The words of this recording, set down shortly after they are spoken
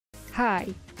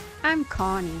Hi, I'm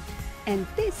Conny, and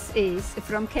this is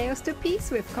From Chaos to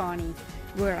Peace with Conny,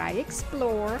 where I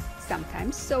explore,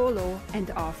 sometimes solo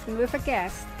and often with a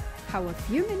guest, how a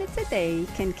few minutes a day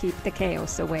can keep the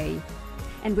chaos away.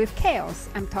 And with chaos,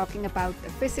 I'm talking about the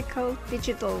physical,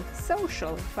 digital,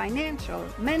 social, financial,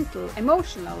 mental,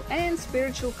 emotional, and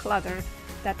spiritual clutter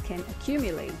that can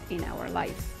accumulate in our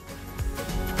life.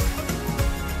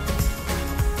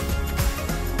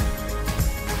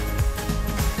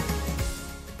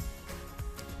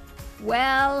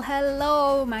 Well,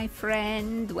 hello, my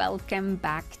friend. Welcome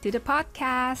back to the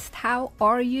podcast. How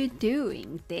are you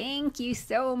doing? Thank you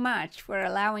so much for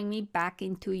allowing me back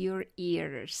into your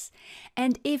ears.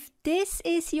 And if this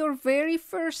is your very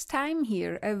first time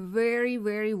here, a very,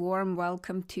 very warm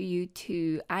welcome to you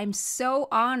too. I'm so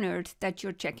honored that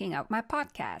you're checking out my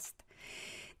podcast.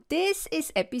 This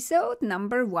is episode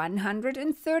number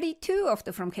 132 of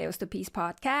the From Chaos to Peace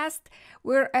podcast,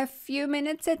 where a few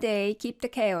minutes a day keep the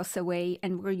chaos away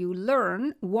and where you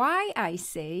learn why I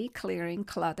say clearing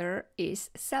clutter is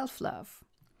self-love.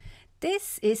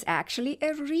 This is actually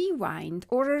a rewind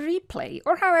or a replay,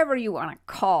 or however you want to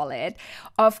call it,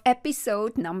 of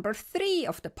episode number 3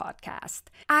 of the podcast.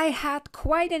 I had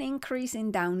quite an increase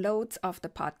in downloads of the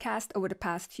podcast over the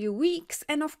past few weeks,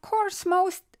 and of course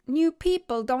most new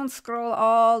people don't scroll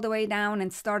all the way down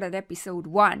and start at episode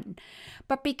 1.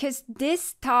 But because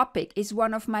this topic is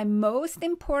one of my most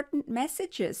important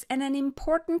messages and an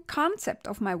important concept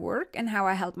of my work and how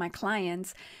I help my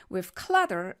clients with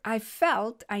clutter, I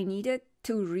felt I needed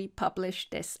to republish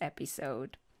this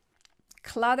episode.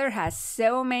 Clutter has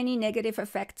so many negative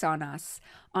effects on us,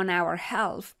 on our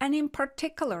health, and in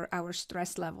particular our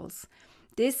stress levels.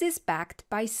 This is backed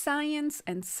by science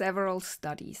and several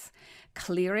studies.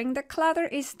 Clearing the clutter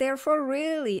is therefore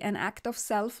really an act of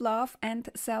self-love and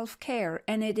self-care,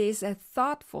 and it is a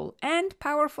thoughtful and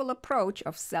powerful approach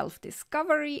of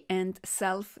self-discovery and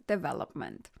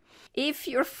self-development. If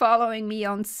you're following me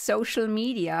on social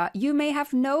media, you may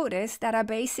have noticed that I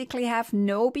basically have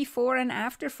no before and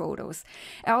after photos.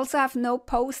 I also have no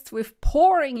posts with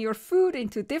pouring your food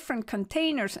into different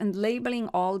containers and labeling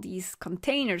all these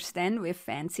containers then with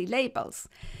fancy labels.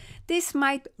 This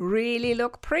might really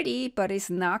look pretty, but is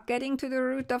not getting to the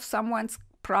root of someone's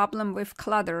problem with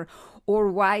clutter or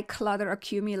why clutter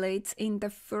accumulates in the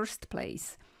first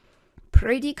place.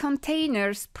 Pretty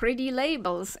containers, pretty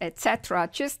labels, etc.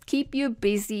 just keep you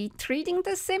busy treating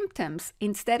the symptoms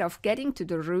instead of getting to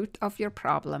the root of your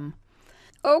problem.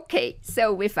 Okay,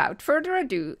 so without further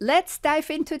ado, let's dive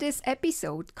into this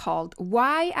episode called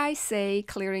Why I Say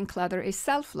Clearing Clutter is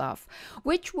Self-Love,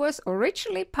 which was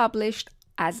originally published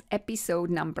as episode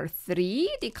number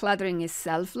 3, Decluttering is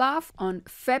Self-Love, on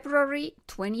February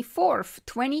 24th,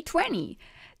 2020.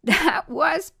 That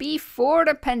was before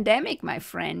the pandemic, my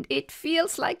friend. It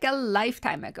feels like a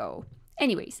lifetime ago.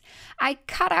 Anyways, I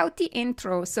cut out the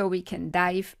intro so we can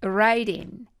dive right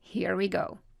in. Here we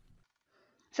go.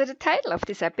 So the title of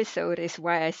this episode is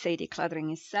Why I Say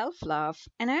Decluttering is Self-Love,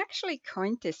 and I actually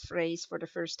coined this phrase for the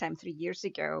first time 3 years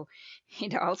ago.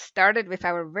 It all started with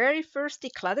our very first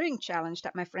decluttering challenge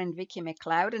that my friend Vicky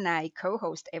McLeod and I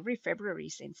co-host every February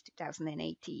since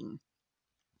 2018.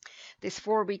 This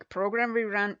 4-week program we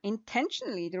run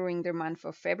intentionally during the month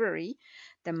of February,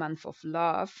 the month of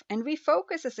love, and we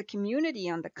focus as a community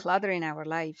on the clutter in our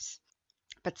lives.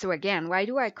 But so again, why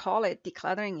do I call it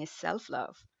Decluttering is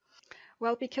Self-Love?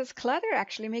 Well, because clutter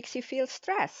actually makes you feel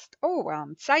stressed,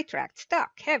 overwhelmed, sidetracked,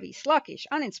 stuck, heavy, sluggish,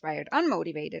 uninspired,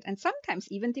 unmotivated, and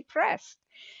sometimes even depressed.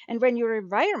 And when your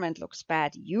environment looks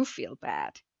bad, you feel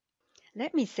bad.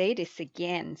 Let me say this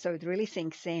again so it really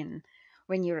sinks in.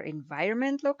 When your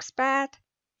environment looks bad,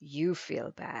 you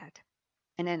feel bad.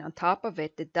 And then on top of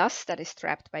it, the dust that is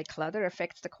trapped by clutter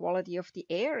affects the quality of the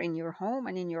air in your home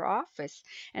and in your office.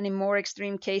 And in more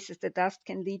extreme cases, the dust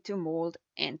can lead to mold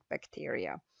and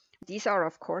bacteria. These are,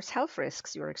 of course, health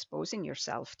risks you're exposing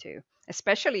yourself to,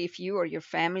 especially if you or your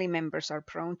family members are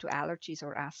prone to allergies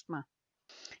or asthma.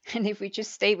 And if we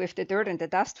just stay with the dirt and the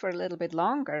dust for a little bit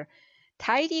longer,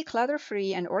 tidy,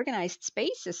 clutter-free, and organized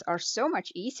spaces are so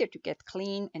much easier to get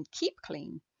clean and keep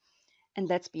clean. And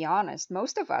let's be honest,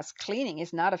 most of us, cleaning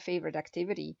is not a favorite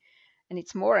activity, and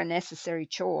it's more a necessary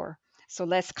chore. So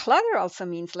less clutter also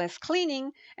means less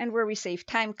cleaning, and where we save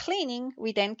time cleaning,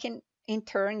 we then can in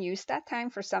turn use that time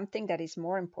for something that is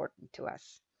more important to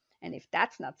us. And if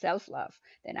that's not self-love,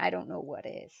 then I don't know what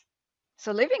is.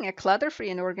 So living a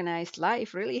clutter-free and organized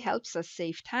life really helps us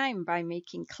save time by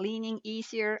making cleaning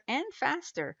easier and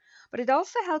faster, but it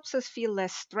also helps us feel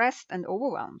less stressed and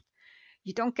overwhelmed.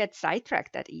 You don't get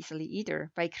sidetracked that easily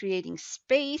either. By creating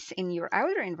space in your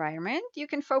outer environment, you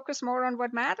can focus more on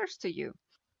what matters to you.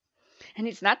 And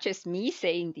it's not just me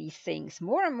saying these things.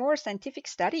 More and more scientific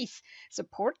studies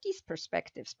support these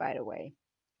perspectives, by the way.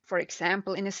 For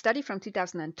example, in a study from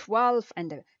 2012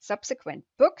 and a subsequent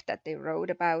book that they wrote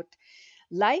about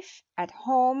life at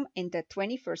home in the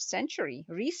 21st century,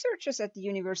 researchers at the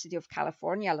University of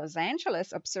California, Los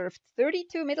Angeles observed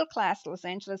 32 middle class Los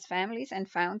Angeles families and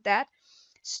found that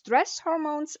stress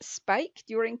hormones spike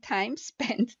during time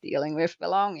spent dealing with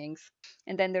belongings.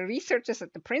 And then the researchers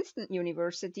at the Princeton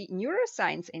University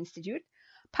Neuroscience Institute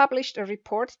published a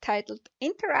report titled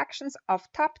Interactions of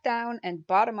Top-Down and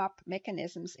Bottom-Up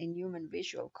Mechanisms in Human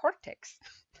Visual Cortex.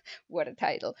 What a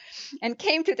title. And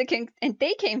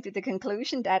they came to the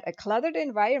conclusion that a cluttered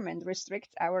environment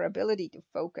restricts our ability to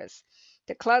focus.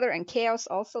 The clutter and chaos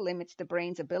also limits the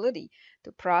brain's ability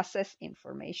to process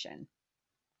information.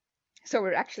 So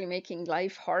we're actually making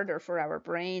life harder for our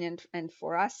brain and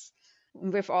for us.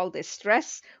 With all this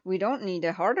stress, we don't need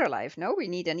a harder life. No, we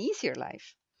need an easier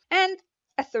life. And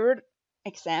a third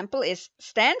example is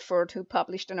Stanford, who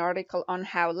published an article on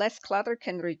how less clutter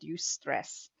can reduce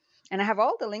stress. And I have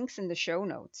all the links in the show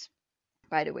notes,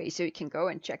 by the way, so you can go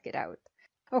and check it out.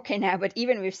 Okay, now, but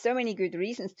even with so many good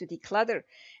reasons to declutter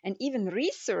and even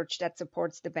research that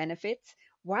supports the benefits,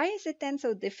 why is it then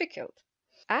so difficult?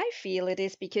 I feel it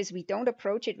is because we don't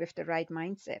approach it with the right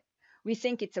mindset. We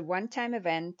think it's a one-time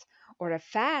event or a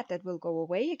fad that will go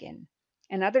away again.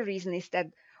 Another reason is that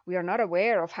we are not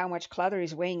aware of how much clutter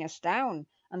is weighing us down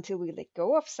until we let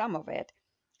go of some of it,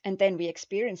 and then we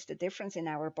experience the difference in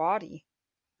our body.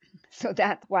 So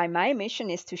that's why my mission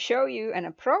is to show you an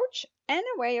approach and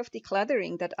a way of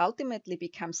decluttering that ultimately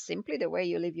becomes simply the way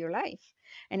you live your life.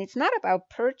 And it's not about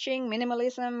purging,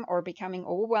 minimalism, or becoming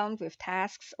overwhelmed with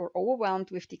tasks or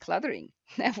overwhelmed with decluttering.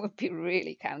 That would be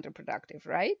really counterproductive,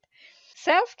 right?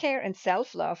 Self-care and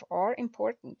self-love are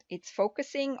important. It's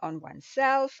focusing on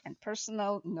oneself and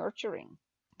personal nurturing.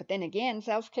 But then again,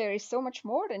 self-care is so much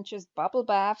more than just bubble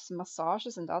baths,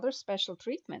 massages, and other special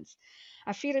treatments.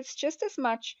 I feel it's just as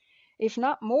much, if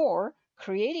not more,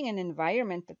 creating an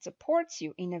environment that supports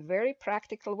you in a very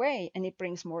practical way, and it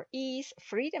brings more ease,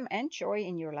 freedom, and joy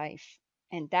in your life.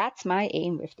 And that's my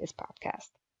aim with this podcast.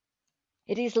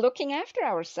 It is looking after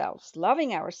ourselves,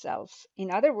 loving ourselves. In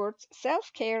other words,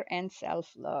 self-care and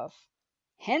self-love.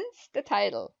 Hence the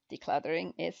title,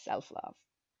 Decluttering is Self-Love.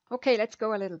 Okay, let's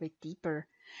go a little bit deeper.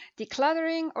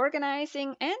 Decluttering,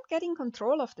 organizing, and getting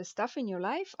control of the stuff in your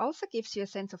life also gives you a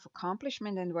sense of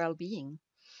accomplishment and well-being.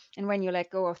 And when you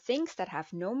let go of things that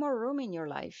have no more room in your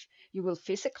life, you will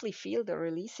physically feel the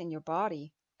release in your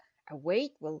body. A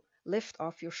weight will lift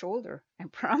off your shoulder, I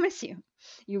promise you.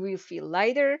 You will feel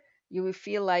lighter, you will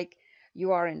feel like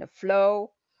you are in the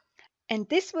flow, and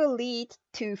this will lead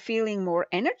to feeling more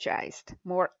energized,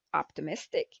 more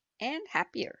optimistic, and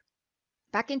happier.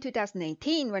 Back in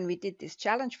 2018, when we did this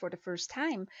challenge for the first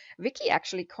time, Vicky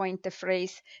actually coined the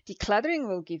phrase, decluttering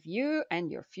will give you and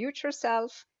your future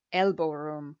self elbow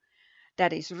room.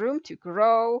 That is room to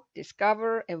grow,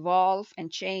 discover, evolve, and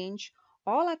change,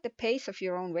 all at the pace of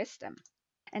your own wisdom.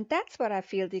 And that's what I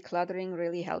feel decluttering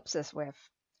really helps us with,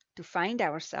 to find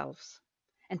ourselves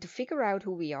and to figure out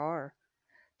who we are,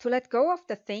 to let go of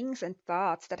the things and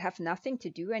thoughts that have nothing to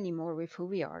do anymore with who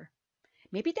we are.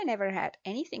 Maybe they never had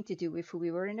anything to do with who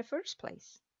we were in the first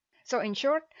place. So in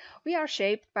short, we are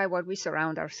shaped by what we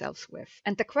surround ourselves with.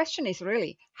 And the question is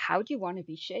really, how do you want to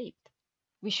be shaped?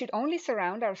 We should only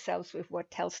surround ourselves with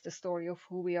what tells the story of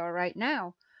who we are right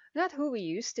now, not who we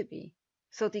used to be.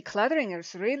 So decluttering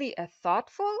is really a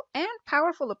thoughtful and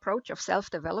powerful approach of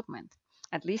self-development.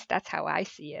 At least that's how I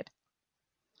see it.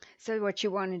 So what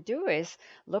you want to do is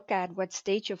look at what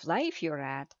stage of life you're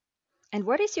at. And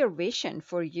what is your vision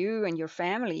for you and your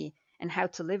family and how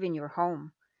to live in your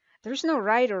home? There's no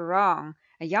right or wrong.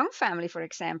 A young family, for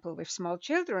example, with small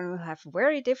children will have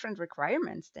very different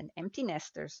requirements than empty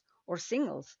nesters or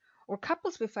singles, or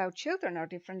couples without children are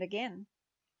different again.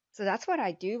 So that's what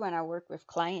I do when I work with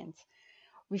clients.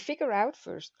 We figure out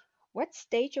first, what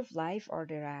stage of life are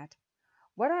they at?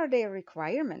 What are their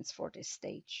requirements for this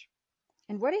stage?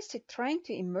 And what is it trying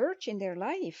to emerge in their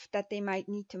life that they might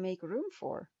need to make room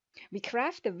for? We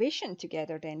craft a vision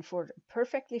together then for a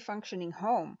perfectly functioning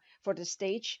home for the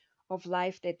stage of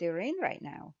life that they're in right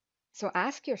now. So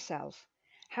ask yourself,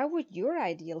 how would your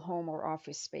ideal home or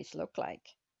office space look like?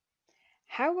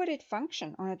 How would it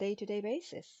function on a day-to-day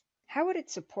basis? How would it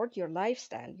support your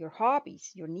lifestyle, your hobbies,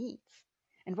 your needs?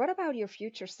 And what about your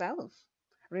future self?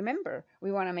 Remember,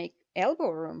 we want to make elbow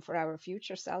room for our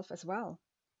future self as well.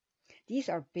 These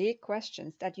are big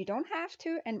questions that you don't have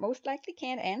to and most likely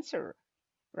can't answer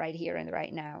right here and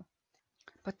right now.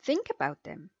 But think about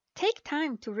them. Take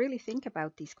time to really think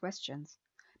about these questions.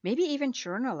 Maybe even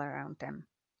journal around them.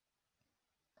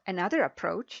 Another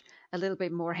approach, a little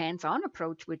bit more hands-on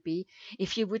approach, would be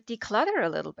if you would declutter a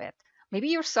little bit. Maybe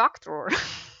your sock drawer.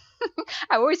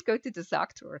 I always go to the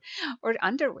sock drawer, or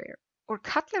underwear, or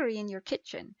cutlery in your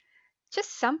kitchen.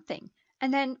 Just something.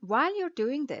 And then while you're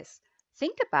doing this,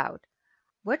 think about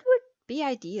what would be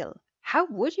ideal? How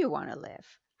would you want to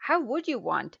live? How would you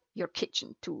want your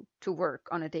kitchen to work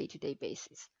on a day-to-day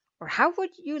basis? Or how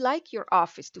would you like your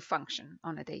office to function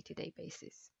on a day-to-day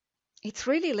basis? It's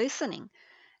really listening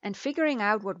and figuring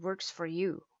out what works for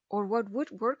you or what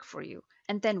would work for you,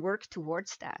 and then work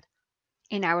towards that.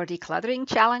 In our decluttering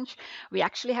challenge, we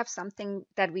actually have something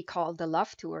that we call the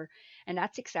love tour, and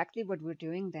that's exactly what we're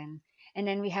doing then. And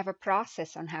then we have a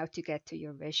process on how to get to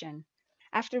your vision.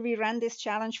 After we ran this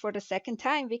challenge for the second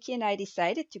time, Vicky and I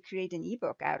decided to create an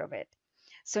ebook out of it.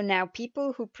 So now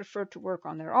people who prefer to work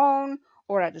on their own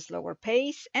or at a slower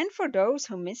pace, and for those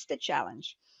who missed the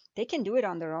challenge, they can do it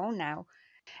on their own now.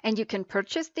 And you can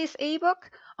purchase this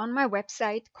ebook on my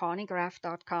website,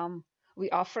 connygraf.com. We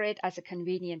offer it as a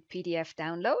convenient PDF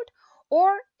download,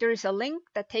 or there is a link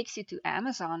that takes you to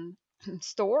Amazon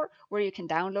store where you can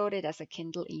download it as a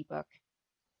Kindle ebook.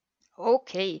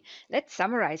 Okay, let's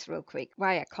summarize real quick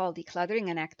why I call decluttering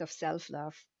an act of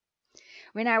self-love.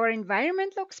 When our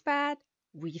environment looks bad,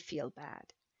 we feel bad.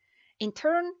 In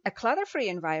turn, a clutter-free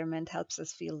environment helps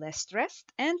us feel less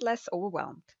stressed and less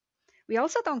overwhelmed. We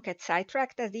also don't get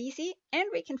sidetracked as easy, and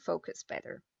we can focus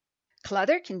better.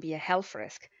 Clutter can be a health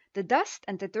risk. The dust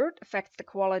and the dirt affect the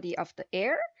quality of the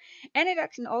air, and it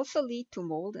can also lead to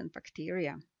mold and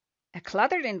bacteria. A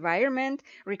cluttered environment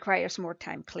requires more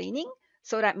time cleaning,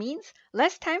 so that means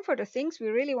less time for the things we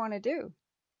really want to do.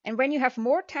 And when you have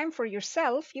more time for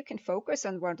yourself, you can focus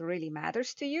on what really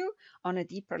matters to you on a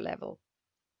deeper level.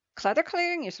 Clutter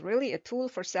clearing is really a tool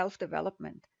for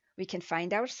self-development. We can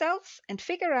find ourselves and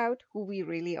figure out who we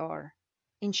really are.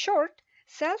 In short,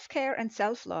 self-care and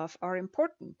self-love are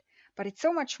important, but it's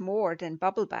so much more than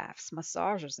bubble baths,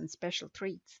 massages, and special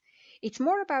treats. It's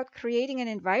more about creating an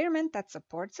environment that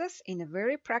supports us in a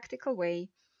very practical way,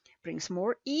 brings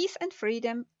more ease and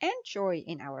freedom and joy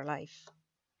in our life.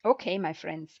 Okay, my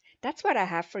friends, that's what I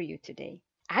have for you today.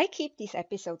 I keep these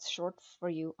episodes short for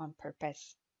you on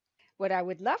purpose. What I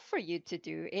would love for you to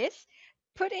do is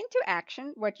put into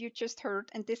action what you just heard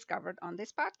and discovered on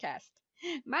this podcast.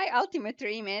 My ultimate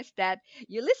dream is that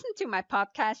you listen to my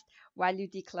podcast while you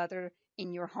declutter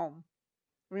in your home.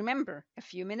 Remember, a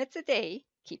few minutes a day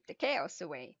keep the chaos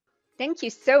away. Thank you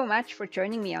so much for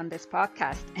joining me on this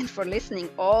podcast and for listening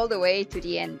all the way to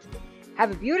the end.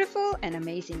 Have a beautiful and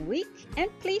amazing week, and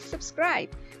please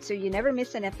subscribe so you never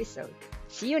miss an episode.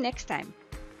 See you next time.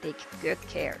 Take good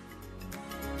care.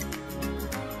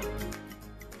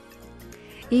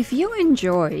 If you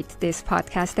enjoyed this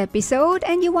podcast episode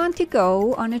and you want to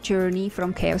go on a journey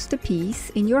from chaos to peace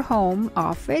in your home,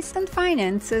 office, and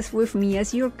finances with me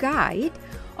as your guide,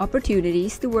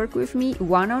 opportunities to work with me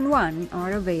one-on-one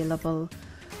are available.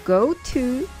 Go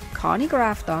to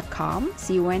connygraf.com,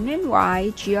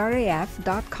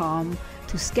 connygraf.com,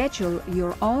 to schedule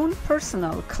your own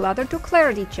personal Clutter to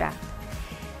Clarity chat.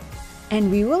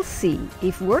 And we will see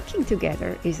if working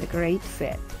together is a great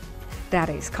fit. That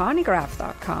is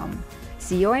connygraf.com,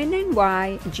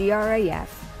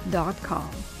 connygraf.com.